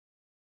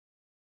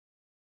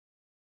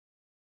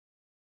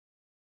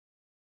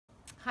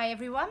Hi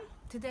everyone,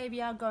 today we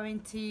are going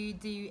to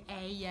do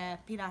a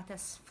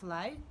Pilates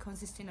flow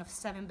consisting of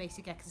 7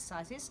 basic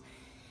exercises.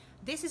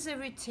 This is a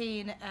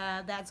routine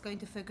that's going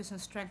to focus on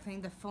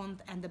strengthening the front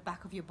and the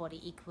back of your body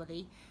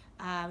equally,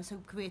 so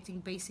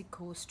creating basic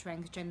core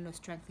strength, general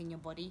strength in your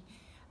body.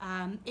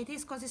 It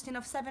is consisting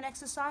of 7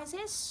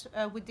 exercises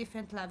with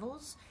different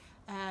levels.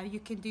 You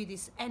can do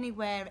this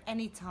anywhere,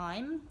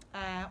 anytime.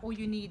 All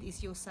you need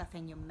is yourself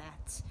and your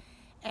mat.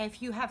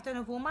 If you have done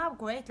a warm-up,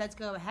 great, let's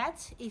go ahead.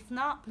 If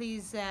not,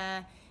 please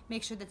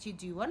make sure that you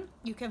do one.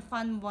 You can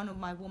find one of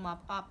my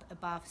warm-up up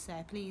above,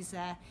 so please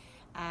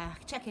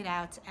check it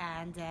out,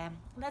 and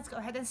let's go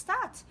ahead and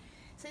start.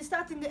 So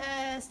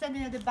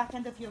standing at the back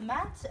end of your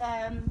mat,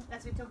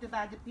 as we talked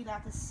about the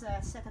Pilates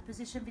setup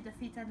position with the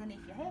feet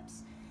underneath your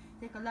hips.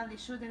 Take a lovely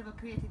shoulder over,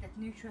 creating that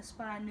neutral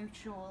spine,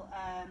 neutral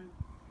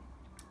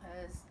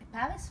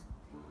pelvis.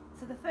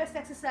 So the first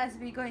exercise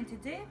we're going to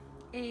do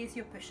is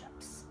your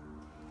push-ups.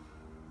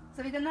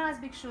 So with a nice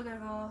big shoulder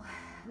roll,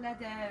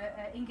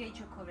 engage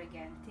your core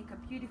again. Take a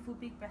beautiful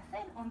big breath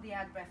in. On the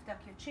out breath, tuck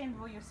your chin,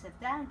 roll yourself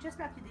down, just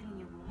like you did in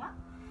your warm-up.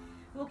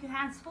 Walk your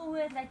hands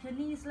forward, let your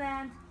knees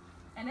land.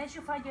 And as you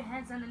find your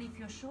hands underneath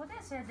your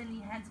shoulders, let the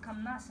hands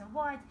come nice and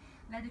wide.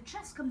 Let the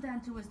chest come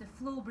down towards the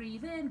floor.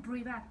 Breathe in,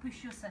 breathe out,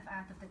 push yourself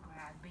out of the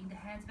ground. Bring the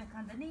hands back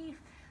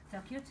underneath,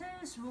 tuck your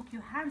toes, walk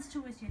your hands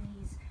towards your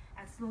knees,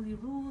 and slowly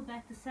roll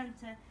back to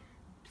center,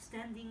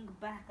 standing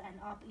back and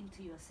up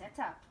into your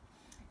setup.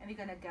 And we're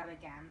gonna go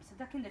again. So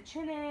tucking the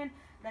chin in,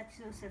 let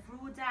yourself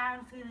roll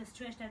down, feel the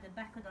stretch at the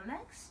back of the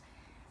legs.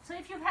 So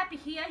if you're happy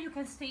here, you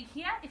can stay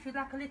here. If you'd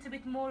like a little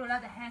bit more, allow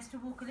the hands to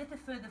walk a little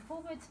further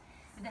forward.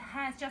 With the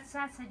hands just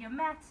outside your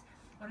mat,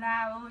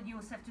 allow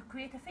yourself to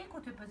create a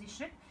three-quarter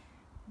position.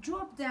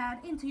 Drop down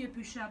into your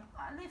push-up,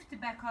 lift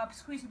it back up,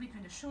 squeeze it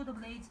between the shoulder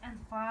blades, and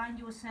find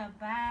yourself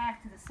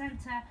back to the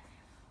center,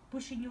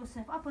 pushing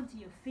yourself up onto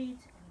your feet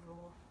and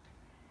roll.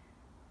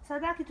 So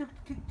I'd like you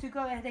to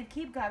go ahead and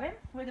keep going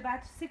with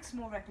about 6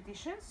 more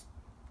repetitions.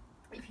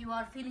 If you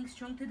are feeling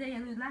strong today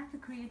and would like to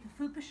create a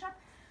full push-up,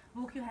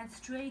 walk your hands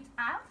straight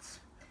out,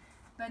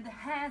 bend the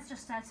hands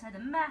just outside the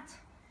mat,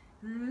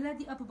 let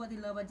the upper body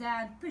lower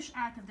down, push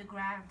out of the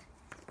ground,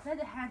 let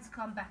the hands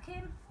come back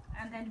in,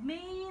 and then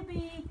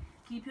maybe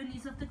keep your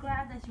knees off the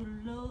ground as you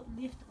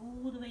lift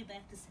all the way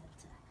back to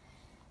center.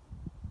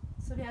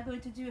 So we are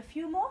going to do a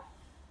few more.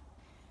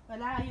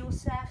 Allow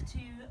yourself to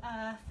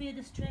feel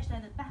the stretch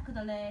at the back of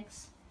the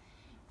legs.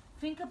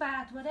 Think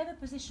about whatever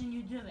position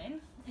you're doing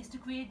is to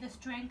create the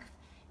strength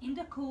in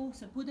the core.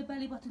 So put the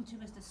belly button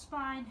towards the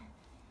spine.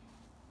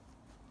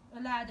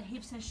 Allow the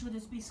hips and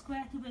shoulders be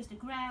square towards the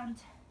ground.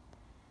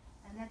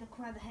 And let the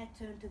crown of the head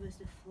turn towards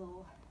the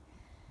floor.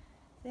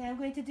 Then I'm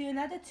going to do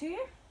another 2.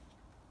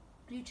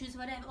 You choose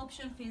whatever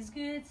option feels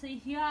good. So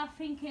if you are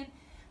thinking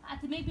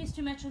maybe it's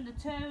too much on the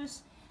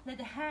toes, let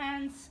the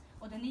hands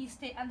or the knees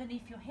stay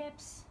underneath your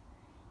hips.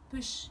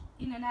 Push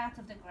in and out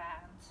of the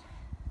ground.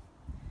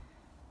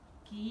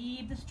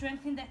 Keep the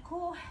strength in the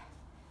core.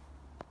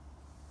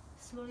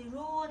 Slowly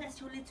roll. That's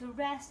your little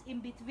rest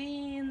in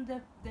between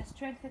the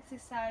strength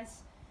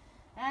exercise.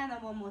 And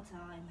one more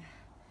time.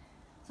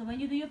 So when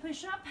you do your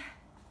push-up,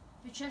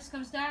 your chest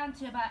comes down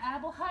to about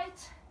elbow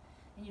height.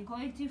 And you're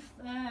going to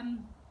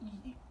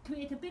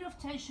create a bit of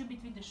tension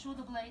between the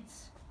shoulder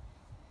blades.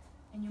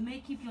 And you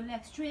may keep your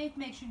legs straight.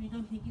 Make sure you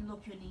don't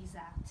lock your knees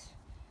out.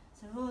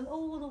 So roll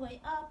all the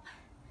way up.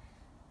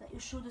 Let your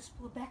shoulders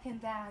pull back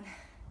and down.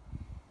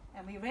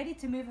 And we're ready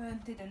to move on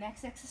to the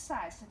next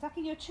exercise. So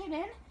tucking your chin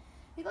in,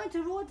 you're going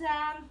to roll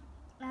down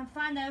and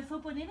find a full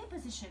body kneeling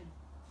position.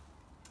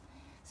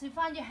 So you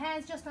find your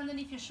hands just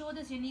underneath your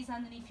shoulders, your knees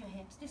underneath your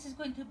hips. This is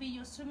going to be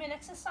your swimming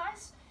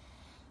exercise.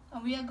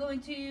 And we are going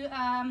to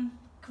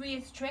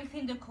create strength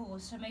in the core.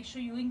 So make sure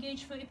you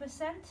engage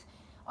 30%.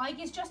 Eye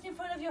gaze just in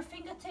front of your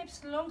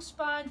fingertips, long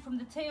spine from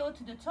the tail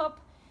to the top.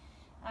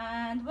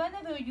 And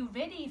whenever you're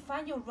ready,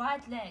 find your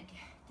right leg.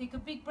 Take a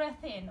big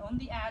breath in. On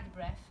the out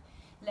breath,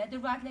 let the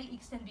right leg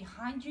extend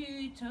behind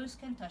you, toes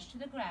can touch to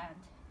the ground.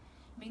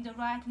 Bring the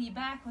right knee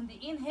back on the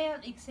inhale,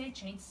 exhale,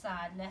 change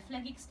side, left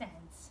leg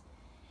extends.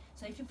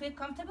 So if you feel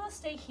comfortable,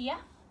 stay here.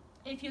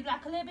 If you'd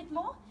like a little bit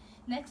more,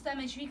 next time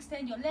as you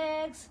extend your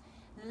legs,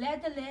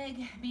 let the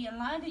leg be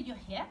aligned with your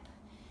hip,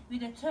 with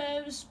the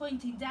toes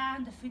pointing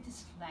down, the foot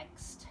is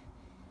flexed.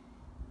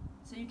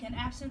 So you can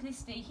absolutely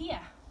stay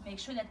here. Make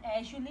sure that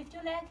as you lift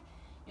your leg,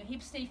 your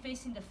hips stay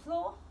facing the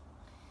floor,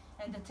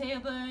 and the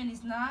tailbone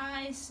is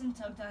nice and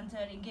tucked under,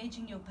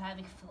 engaging your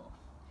pelvic floor.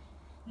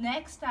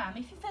 Next time,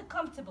 if you feel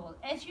comfortable,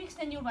 as you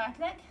extend your right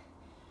leg,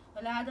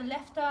 allow the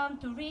left arm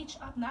to reach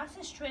up nice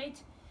and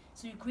straight,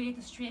 so you create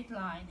a straight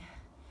line.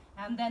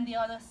 And then the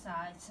other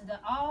side, so the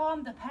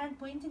arm, the hand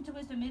pointing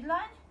towards the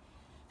midline.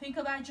 Think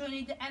about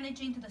joining the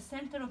energy into the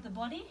center of the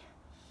body.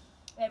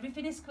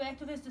 Everything is square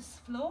towards the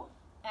floor,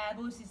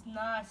 elbows is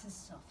nice and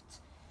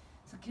soft.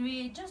 So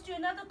just do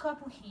another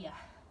couple here.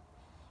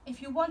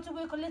 If you want to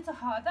work a little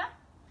harder,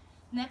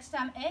 next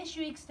time as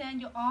you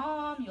extend your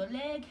arm, your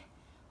leg,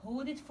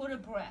 hold it for a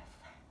breath.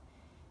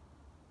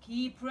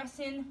 Keep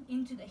pressing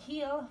into the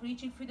heel,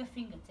 reaching through the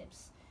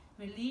fingertips.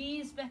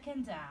 Release back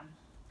and down.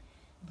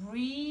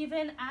 Breathe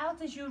in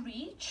out as you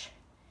reach,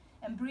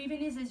 and breathe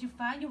in as you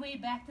find your way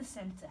back to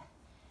center.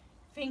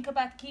 Think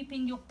about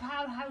keeping your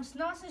powerhouse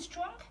nice and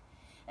strong,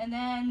 and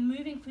then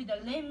moving through the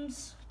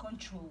limbs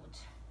controlled.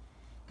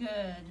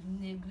 Good.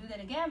 Do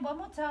that again one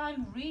more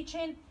time. Reach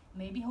in,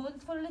 maybe hold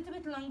it for a little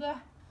bit longer.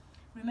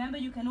 Remember,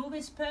 you can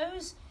always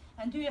pause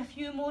and do a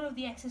few more of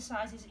the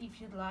exercises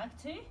if you'd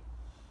like to.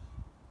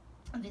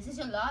 And this is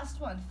your last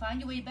one.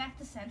 Find your way back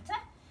to center.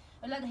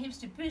 Allow the hips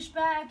to push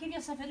back. Give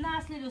yourself a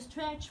nice little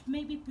stretch.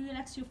 Maybe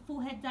relax your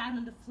forehead down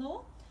on the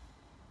floor.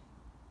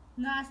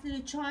 Nice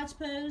little child's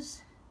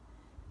pose.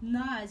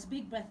 Nice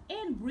big breath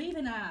in,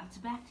 breathing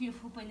out. Back to your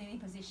full point kneeling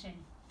position.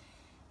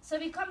 So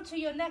we come to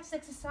your next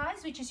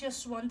exercise, which is your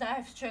swan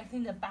dive,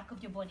 strengthening the back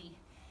of your body.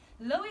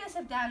 Lower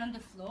yourself down on the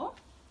floor.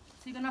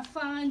 So you're gonna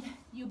find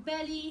your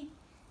belly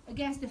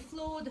against the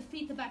floor, the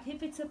feet about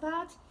hip width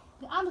apart.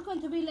 The arms are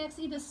going to relax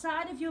either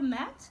side of your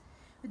mat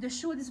with the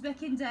shoulders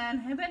back and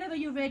down. And whenever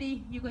you're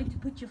ready, you're going to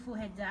put your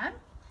forehead down.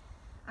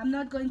 I'm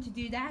not going to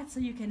do that so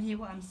you can hear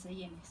what I'm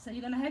saying. So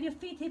you're gonna have your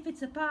feet hip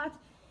width apart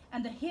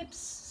and the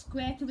hips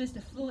square towards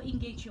the floor,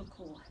 engage your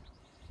core.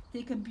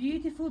 Take a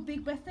beautiful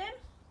big breath in.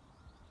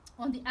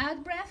 On the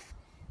out breath,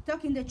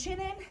 tucking the chin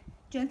in,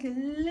 gently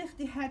lift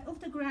the head off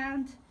the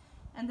ground,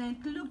 and then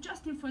look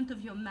just in front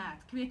of your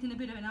mat, creating a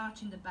bit of an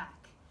arch in the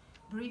back.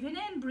 Breathing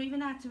in,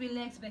 breathing out to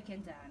relax back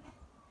and down.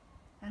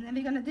 And then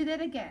we're gonna do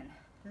that again.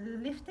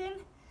 Lifting,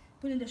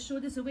 pulling the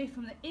shoulders away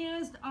from the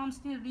ears, the arms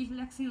still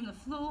relaxing on the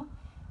floor,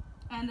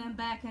 and then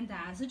back and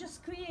down. So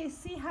just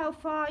see how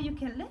far you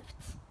can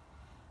lift.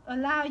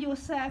 Allow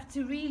yourself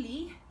to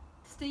really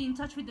stay in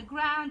touch with the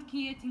ground,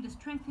 creating the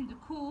strength in the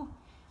core,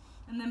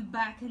 and then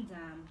back and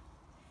down.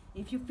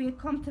 If you feel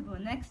comfortable,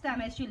 next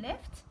time as you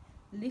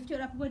lift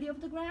your upper body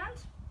off the ground,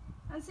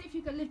 and see if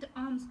you can lift the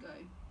arms go.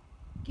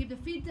 Keep the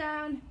feet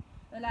down,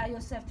 allow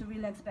yourself to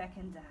relax back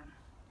and down.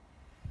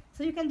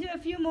 So you can do a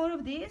few more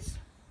of these.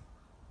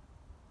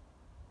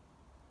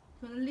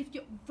 You're going to lift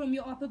from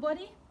your upper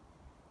body.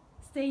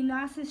 Stay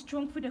nice and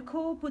strong for the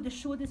core, put the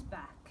shoulders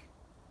back.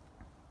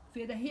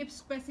 Feel the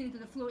hips pressing into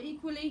the floor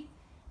equally.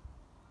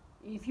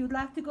 If you'd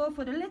like to go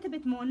for a little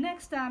bit more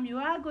next time, you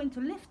are going to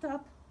lift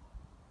up.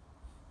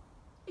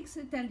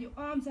 Extend your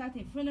arms out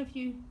in front of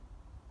you.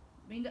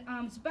 Bring the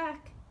arms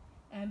back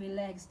and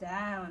relax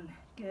down.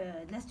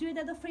 Good. Let's do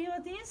another 3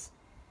 of these.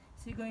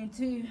 So you're going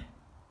to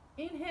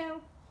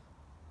inhale,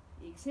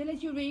 exhale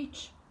as you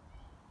reach,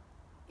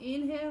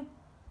 inhale,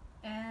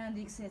 and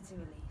exhale to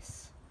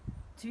release.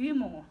 2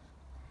 more.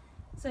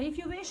 So if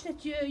you wish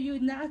that you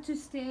now to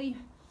stay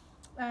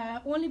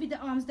only with the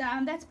arms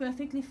down, that's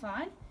perfectly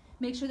fine.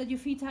 Make sure that your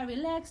feet are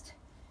relaxed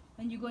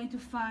and you're going to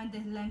find the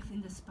length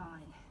in the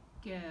spine.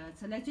 Good.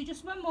 So let's do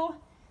just 1 more.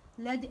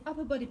 Let the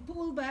upper body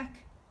pull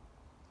back.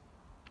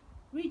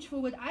 Reach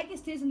forward. Eye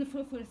stays on the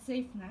floor for a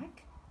safe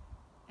neck.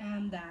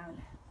 And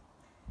down.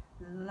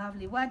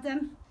 Lovely. Well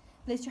done.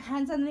 Place your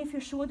hands underneath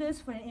your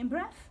shoulders for an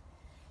in-breath.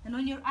 And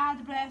on your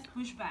out breath,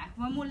 push back.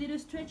 1 more little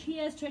stretch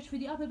here. Stretch for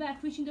the upper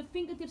back, reaching the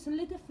fingertips a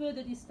little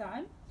further this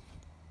time.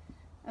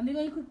 And we're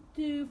going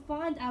to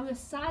find our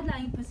side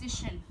lying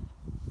position.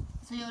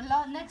 So your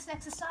next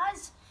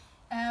exercise,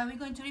 we're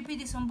going to repeat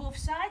this on both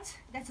sides.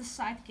 That's a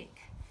side kick.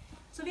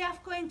 So we are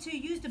going to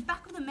use the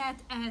back of the mat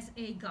as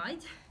a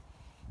guide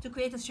to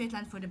create a straight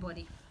line for the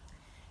body.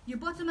 Your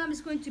bottom arm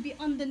is going to be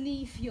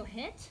underneath your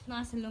head,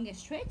 nice and long and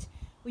straight,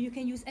 or you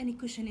can use any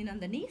cushioning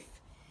underneath.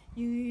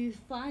 You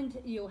find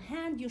your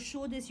hand, your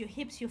shoulders, your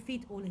hips, your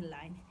feet all in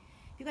line.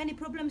 If you got any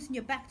problems in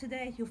your back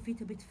today, your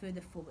feet a bit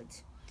further forward.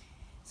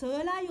 So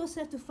allow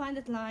yourself to find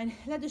that line,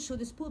 let the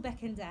shoulders pull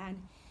back and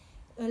down.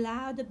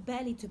 Allow the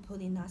belly to pull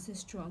in nice and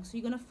strong. So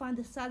you're going to find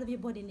the side of your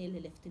body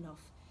nearly lifting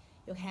off.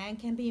 Your hand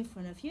can be in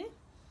front of you.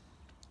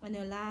 And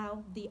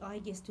allow the eye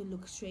gaze to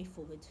look straight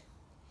forward.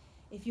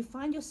 If you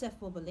find yourself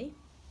wobbly,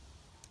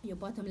 your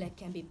bottom leg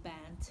can be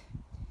bent.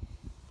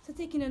 So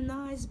taking a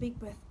nice big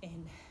breath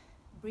in.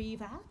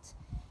 Breathe out.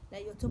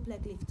 Let your top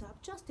leg lift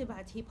up just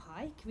about hip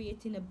high,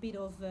 creating a bit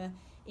of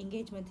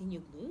engagement in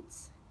your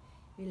glutes.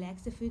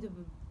 Relax the foot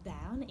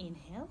down.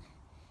 Inhale.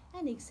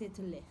 And exhale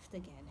to lift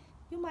again.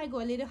 You might go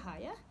a little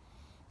higher.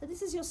 So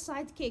this is your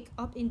side kick,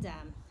 up and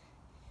down.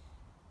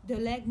 The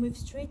leg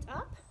moves straight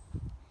up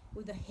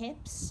with the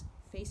hips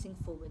facing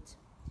forward.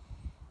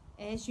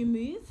 As you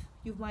move,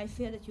 you might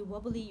feel that you're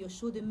wobbly. Your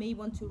shoulder may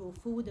want to roll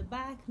forward or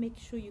back. Make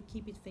sure you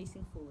keep it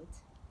facing forward.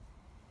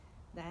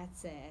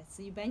 That's it.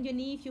 So you bend your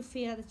knee if you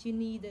feel that you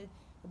need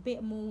a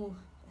bit more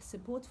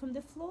support from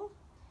the floor.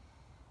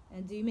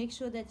 And do make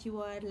sure that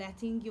you are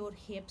letting your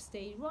hips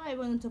stay right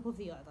on top of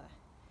the other.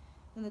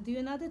 I'm going to do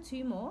another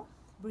 2 more.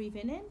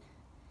 Breathing in,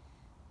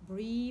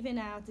 breathing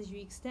out as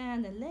you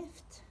extend and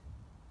lift.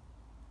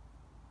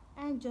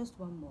 And just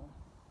 1 more.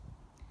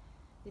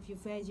 If you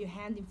raise your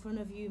hand in front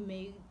of you,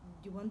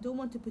 don't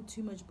want to put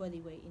too much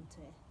body weight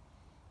into it.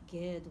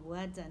 Good,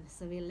 well done.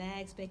 So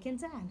relax back and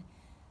down.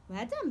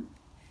 Well done.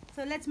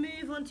 So let's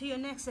move on to your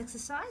next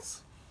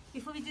exercise.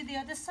 Before we do the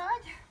other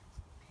side,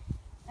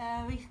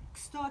 we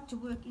start to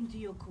work into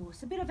your core.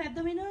 So a bit of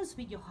abdominals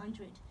with your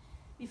 100.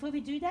 Before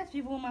we do that,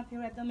 we warm up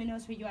your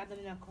abdominals with your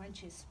abdominal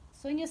crunches.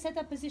 So in your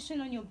setup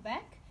position on your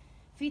back,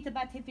 feet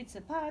about hip width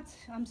apart,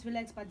 arms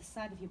relaxed by the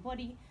side of your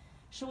body,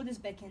 shoulders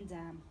back and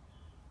down.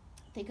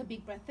 Take a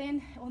big breath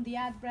in. On the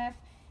out breath,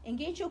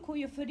 engage your core,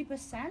 your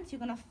 30%. You're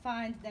going to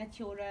find that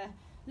your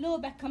lower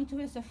back come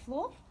towards the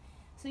floor.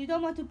 So you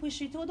don't want to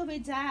push it all the way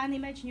down.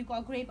 Imagine you got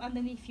a grape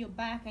underneath your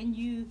back and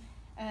you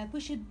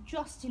push it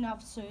just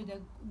enough so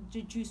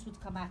the juice would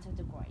come out of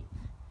the grape.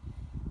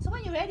 So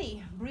when you're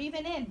ready,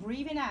 breathing in,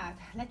 breathing out.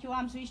 Let your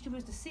arms reach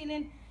towards the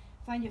ceiling.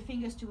 Find your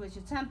fingers towards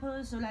your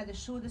temples. Allow the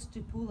shoulders to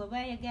pull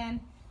away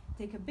again.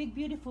 Take a big,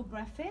 beautiful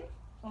breath in.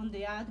 On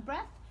the out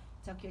breath,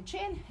 tuck your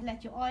chin.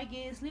 Let your eye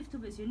gaze lift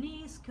towards your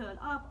knees. Curl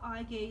up,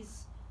 eye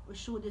gaze, or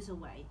shoulders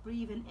away.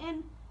 Breathing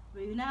in,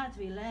 breathing out,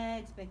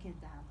 relax, back and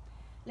down.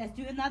 Let's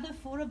do another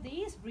 4 of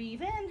these.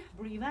 Breathe in,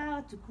 breathe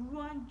out to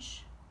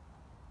crunch.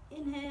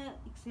 Inhale,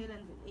 exhale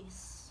and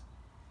release.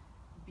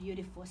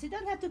 Beautiful. So you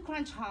don't have to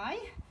crunch high,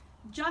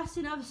 just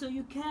enough so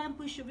you can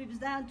push your ribs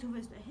down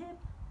towards the hip.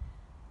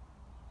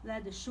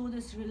 Let the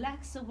shoulders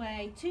relax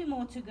away. 2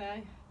 more to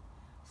go.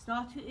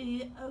 Start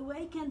to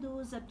awaken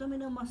those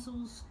abdominal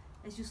muscles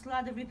as you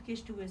slide the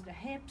ribcage towards the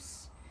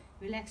hips.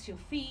 Relax your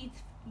feet,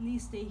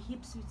 knees stay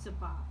hips width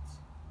apart.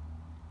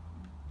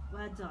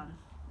 Well done.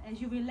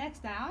 As you relax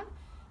down,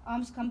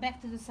 arms come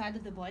back to the side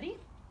of the body.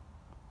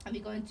 And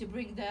we're going to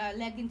bring the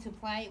leg into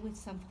play with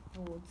some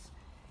forwards.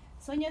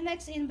 So on your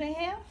next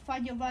inhale,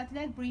 find your right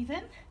leg, breathe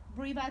in.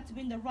 Breathe out to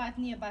bring the right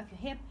knee above your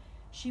hip,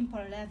 shin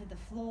parallel with the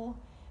floor.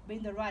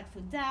 Bring the right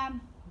foot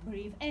down,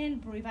 breathe in,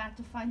 breathe out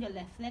to find your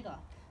left leg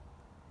up.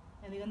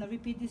 And we're going to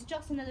repeat this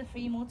just another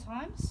 3 more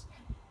times.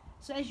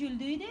 So as you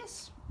do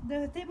this,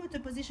 the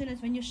tabletop position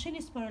is when your shin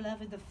is parallel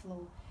with the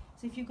floor.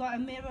 So if you've got a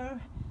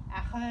mirror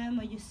at home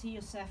or you see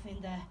yourself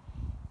in the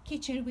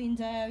kitchen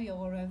window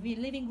or a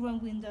living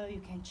room window,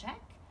 you can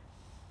check.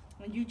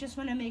 And you just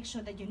want to make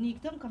sure that your knee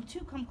don't come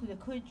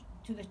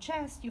to the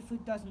chest, your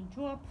foot doesn't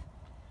drop.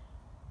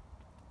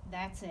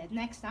 That's it.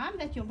 Next time,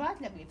 let your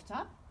right leg lift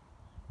up,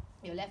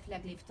 your left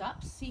leg lift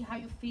up. See how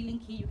you're feeling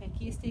here. You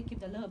can still keep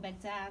the lower back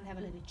down, have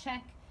a little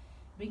check.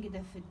 Bring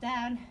the foot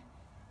down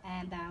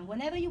and down.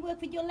 Whenever you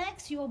work with your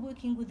legs, you are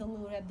working with the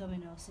lower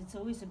abdominals. It's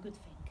always a good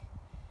thing.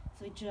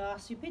 So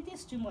just repeat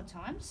this 2 more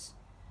times.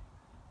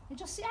 And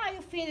just see how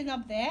you're feeling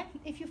up there.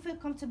 If you feel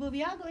comfortable,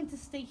 we are going to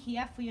stay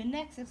here for your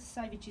next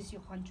exercise, which is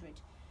your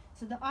 100.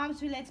 So the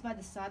arms relaxed by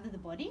the side of the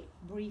body.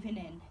 Breathing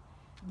in,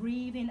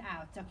 breathing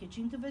out. Tuck your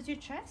chin towards your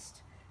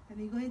chest. And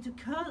we're going to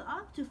curl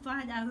up to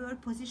find our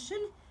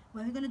position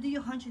where we're going to do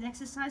your 100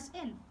 exercise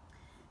in.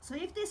 So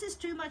if this is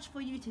too much for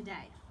you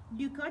today,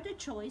 you got a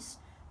choice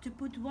to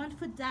put 1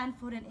 foot down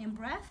for an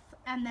in-breath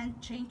and then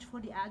change for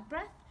the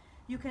out-breath.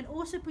 You can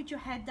also put your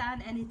head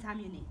down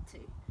anytime you need to.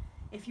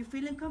 If you're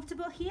feeling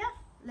comfortable here,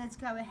 let's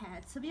go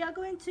ahead. So we are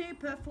going to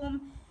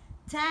perform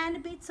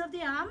 10 beats of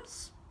the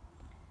arms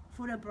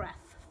for a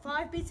breath.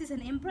 5 beats is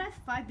an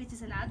in-breath, 5 beats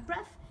is an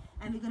out-breath,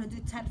 and we're going to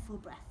do 10 full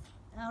breath.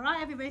 All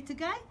right, are we ready to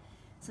go?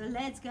 So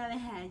let's go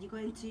ahead. You're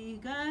going to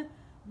go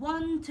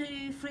 1,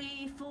 2,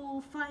 3,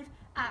 4, 5,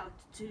 out,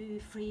 2,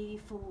 3,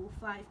 4,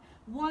 5,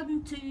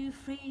 1, 2,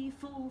 3,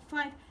 4,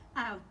 5,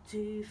 out,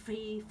 2,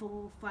 3,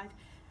 4, 5.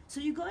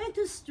 So you're going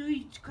to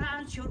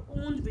count your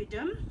own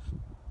rhythm.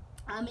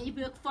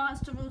 Maybe work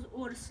faster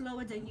or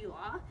slower than you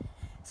are.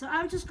 So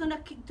I'm just going to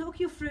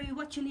talk you through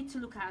what you need to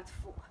look out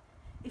for.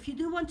 If you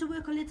do want to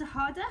work a little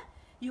harder,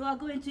 you are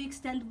going to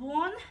extend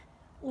 1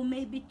 or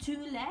maybe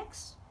 2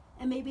 legs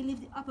and maybe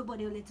lift the upper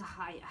body a little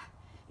higher.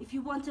 If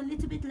you want a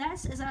little bit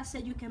less, as I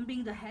said, you can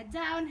bring the head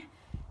down.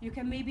 You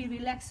can maybe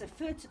relax a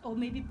foot or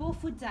maybe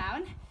both foot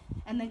down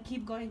and then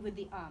keep going with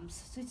the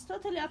arms. So it's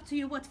totally up to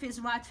you what feels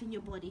right in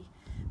your body.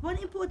 One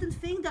important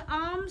thing, the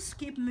arms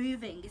keep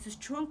moving. It's a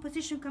strong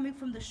position coming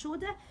from the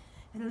shoulder.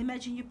 And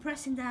imagine you're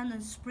pressing down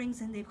on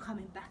springs and they're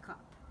coming back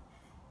up.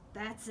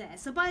 That's it.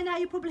 So by now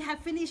you probably have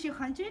finished your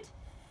 100.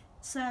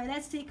 So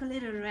let's take a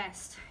little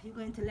rest. You're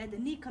going to let the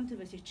knee come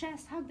towards your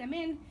chest, hug them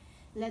in.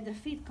 Let the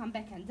feet come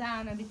back and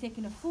down, and we're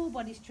taking a full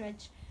body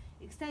stretch,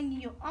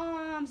 extending your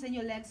arms and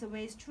your legs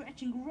away,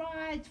 stretching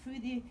right through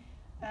the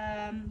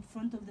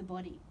front of the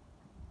body.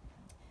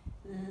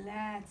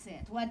 That's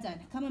it. Well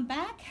done. Coming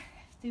back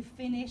to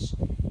finish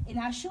in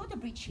our shoulder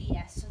bridge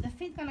here. So the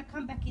feet gonna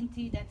come back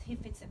into that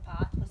hip width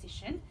apart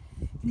position.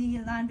 Knee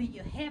aligned with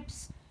your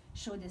hips,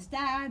 shoulders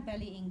down,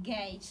 belly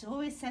engaged. So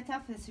always set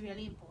up. That's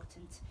really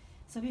important.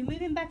 So we're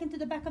moving back into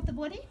the back of the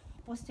body,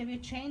 posterior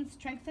chain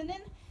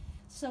strengthening.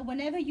 So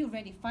whenever you're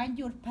ready, find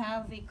your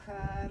pelvic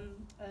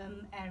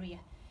area.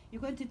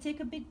 You're going to take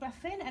a big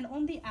breath in, and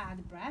on the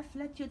out breath,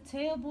 let your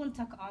tailbone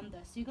tuck under.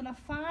 So you're going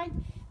to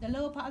find the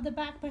lower part of the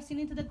back pressing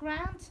into the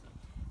ground.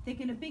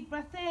 Taking a big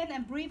breath in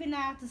and breathing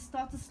out to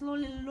start to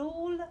slowly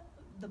roll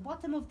the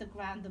bottom of the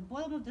ground, the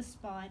bottom of the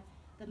spine,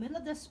 the middle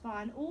of the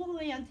spine, all the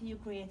way until you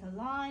create a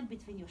line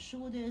between your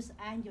shoulders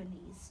and your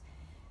knees.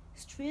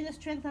 Feel the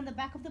strength on the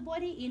back of the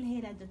body.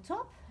 Inhale at the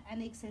top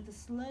and exhale to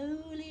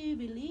slowly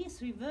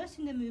release,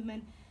 reversing the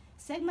movement,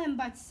 segment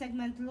by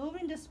segment,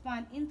 lowering the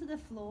spine into the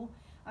floor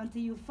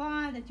until you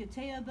find that your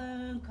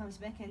tailbone comes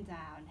back and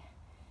down.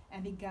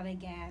 And we go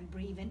again,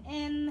 breathing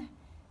in,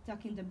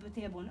 tucking the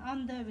tailbone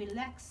under,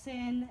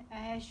 relaxing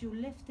as you're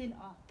lifting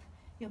up.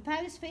 Your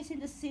pelvis facing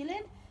the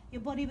ceiling,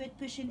 your body weight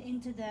pushing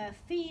into the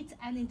feet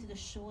and into the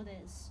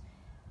shoulders.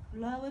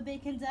 Lower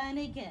back and down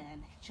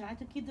again. Try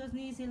to keep those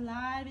knees in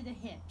line with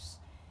the hips.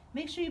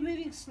 Make sure you're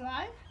moving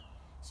slow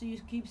so you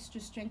keep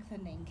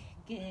strengthening.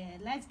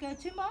 Good. Let's go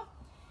 2 more.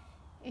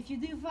 If you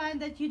do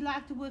find that you'd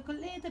like to work a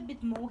little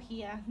bit more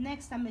here,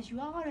 next time as you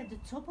are at the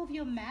top of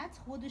your mat,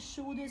 hold the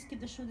shoulders,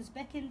 keep the shoulders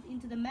back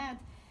into the mat,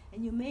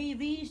 and you may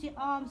reach the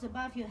arms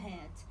above your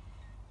head.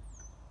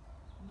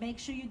 Make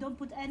sure you don't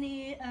put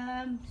any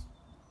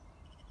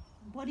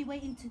body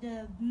weight into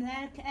the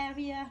neck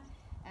area,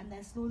 and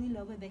then slowly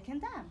lower back and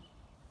down.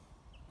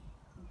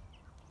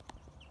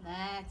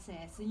 That's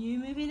it. So you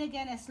move in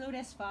again as slow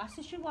as fast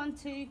as you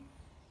want to.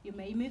 You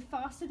may move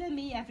faster than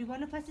me. Every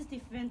one of us is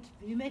different.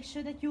 You make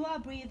sure that you are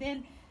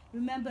breathing.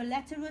 Remember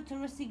lateral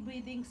thoracic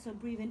breathing. So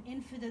breathing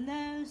in through the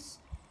nose,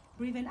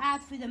 breathing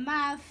out through the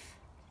mouth,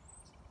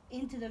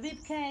 into the rib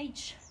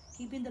cage,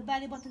 keeping the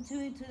belly button too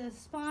into the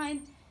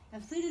spine,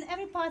 and feeling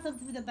every part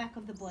of the back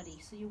of the body.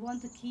 So you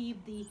want to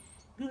keep the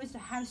glutes, the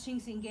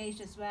hamstrings engaged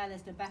as well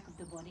as the back of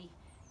the body,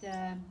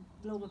 the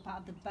lower part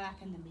of the back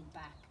and the mid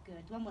back.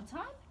 Good. One more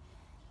time.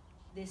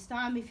 This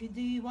time, if you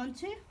do want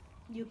to,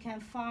 you can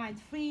find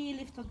free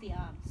lift of the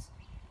arms.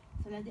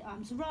 So let the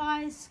arms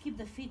rise, keep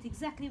the feet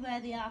exactly where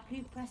they are,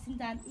 keep pressing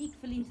down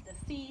equally into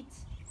the feet,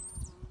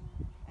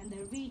 and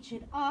then reach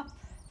it up,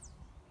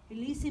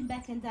 releasing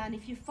back and down.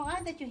 If you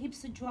find that your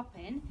hips are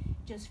dropping,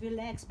 just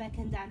relax back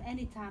and down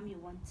anytime you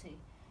want to.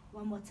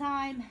 One more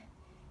time.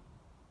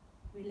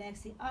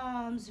 Relax the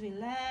arms,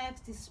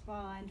 relax the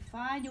spine,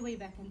 find your way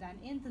back and down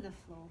into the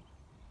floor.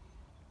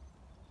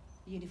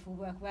 Beautiful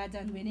work, well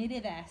done, we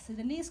needed there. So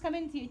the knees come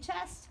into your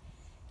chest.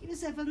 Give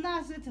yourself a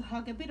nice little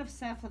hug, a bit of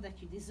self-love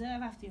that you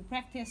deserve after your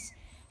practice.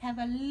 Have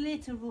a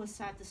little roll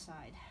side to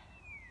side.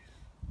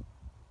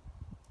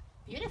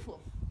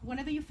 Beautiful.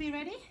 Whenever you feel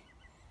ready,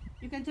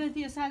 you can turn to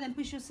your side and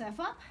push yourself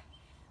up,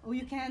 or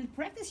you can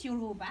practice your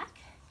roll back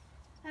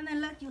and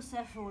then let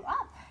yourself roll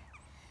up.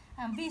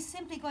 And we're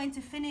simply going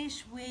to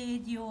finish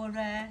with your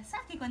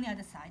side kick on the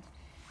other side.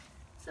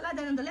 So like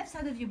that on the left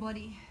side of your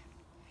body.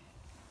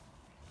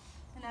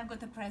 And I've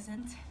got a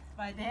present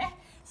right there.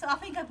 So I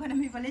think I'm going to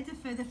move a little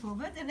further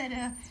forward and let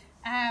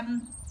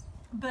a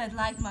bird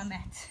like my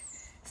mat.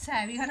 So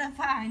we're going to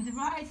find the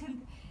right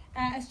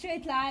and a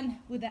straight line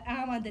with the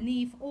arm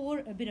underneath or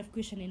a bit of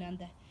cushioning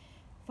under.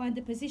 Find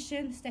the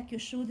position, stack your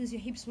shoulders,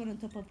 your hips one on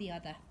top of the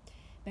other.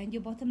 Bend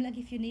your bottom leg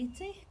if you need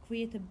to.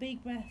 Create a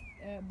big breath,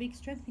 big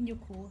strength in your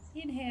core.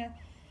 Inhale,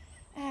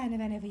 and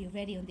whenever you're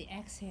ready on the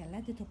exhale,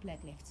 let the top leg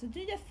lift. So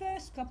do the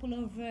first couple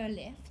of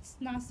lifts,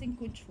 nice and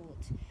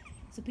controlled.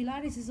 So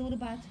Pilates is all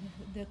about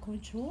the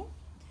control.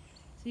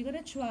 So you're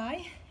gonna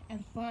try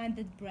and find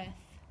that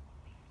breath.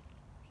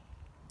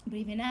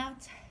 Breathing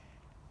out,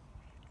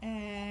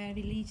 and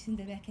releasing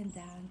the back and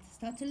down.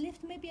 Start to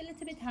lift maybe a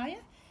little bit higher.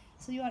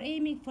 So you are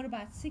aiming for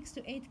about 6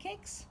 to 8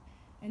 kicks.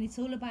 And it's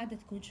all about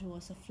that control,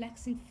 so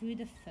flexing through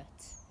the foot.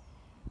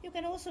 You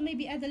can also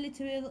maybe add a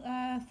little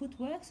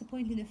footwork, so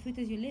pointing the foot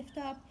as you lift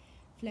up,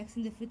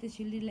 flexing the foot as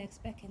you relax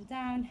back and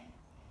down.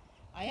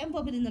 I am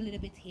wobbling a little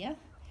bit here,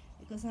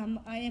 because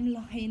I am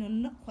lying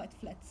on not quite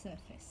flat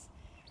surface.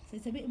 So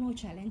it's a bit more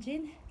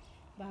challenging,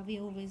 but we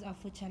always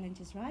offer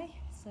challenges, right?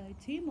 So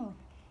 2 more.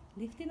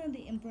 Lifting on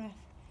the in-breath,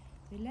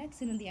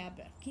 relaxing on the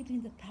out-breath,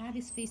 keeping the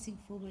pelvis facing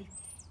forward.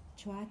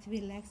 Try to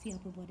relax the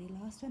upper body.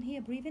 Last one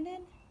here, breathing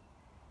in.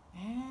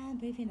 And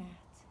breathing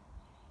out.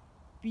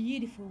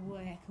 Beautiful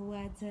work,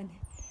 well done.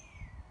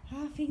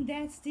 I think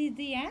that's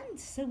the end.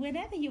 So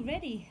whenever you're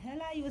ready,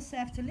 allow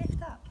yourself to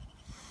lift up.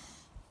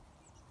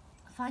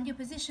 Find your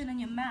position on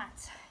your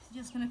mat.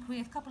 Just going to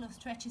create a couple of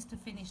stretches to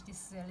finish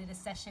this little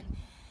session.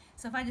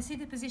 So find a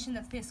seated position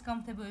that feels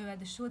comfortable, where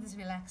the shoulders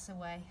relax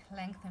away,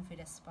 lengthen through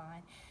the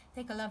spine.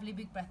 Take a lovely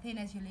big breath in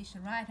as you lift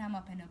your right arm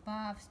up and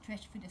above,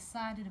 stretch through the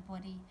side of the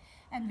body,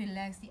 and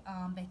relax the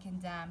arm back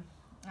and down,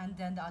 and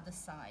then the other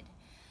side.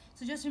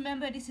 So just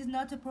remember, this is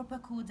not a proper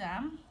cool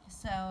down.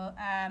 So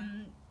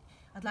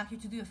I'd like you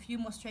to do a few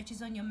more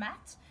stretches on your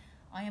mat.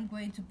 I am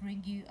going to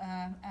bring you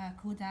a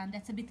cool down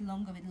that's a bit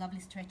longer with lovely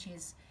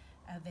stretches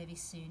very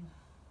soon.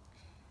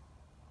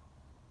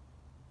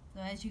 So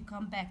as you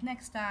come back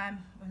next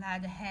time, allow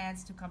the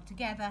hands to come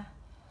together.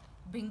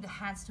 Bring the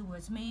hands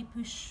towards me,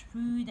 push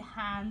through the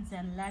hands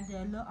and let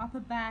the upper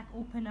back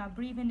open up,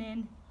 breathing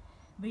in,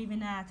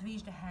 breathing out,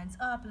 reach the hands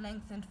up,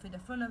 lengthen through the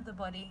front of the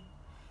body.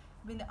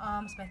 Bring the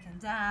arms back and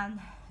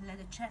down, let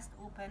the chest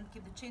open,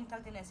 keep the chin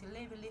tucked in as you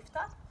lift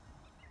up.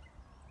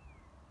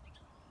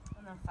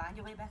 And then find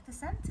your way back to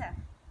center.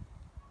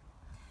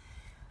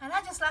 And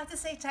I'd just like to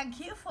say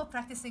thank you for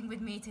practicing with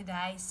me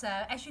today. So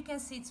as you can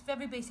see, it's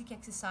very basic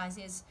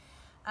exercises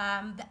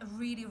that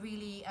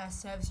really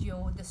serves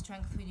the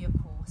strength with your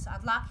core. So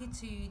I'd like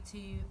you to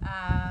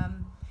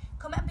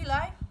comment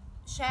below,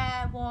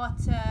 share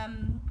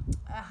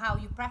how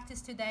you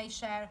practice today,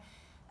 share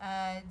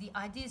the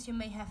ideas you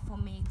may have for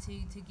me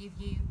to give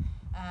you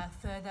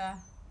further.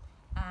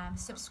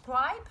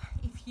 Subscribe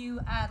if you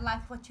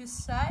like what you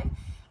say.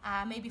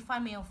 Maybe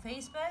find me on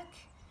Facebook,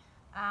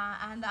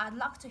 and I'd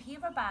love to hear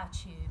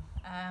about you.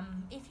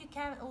 If you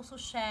can, also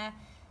share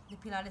the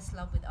Pilates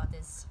love with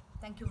others.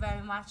 Thank you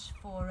very much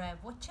for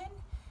watching.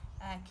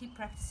 Keep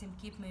practicing,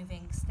 keep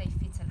moving, stay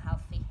fit and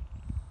healthy.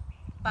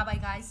 Bye bye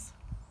guys.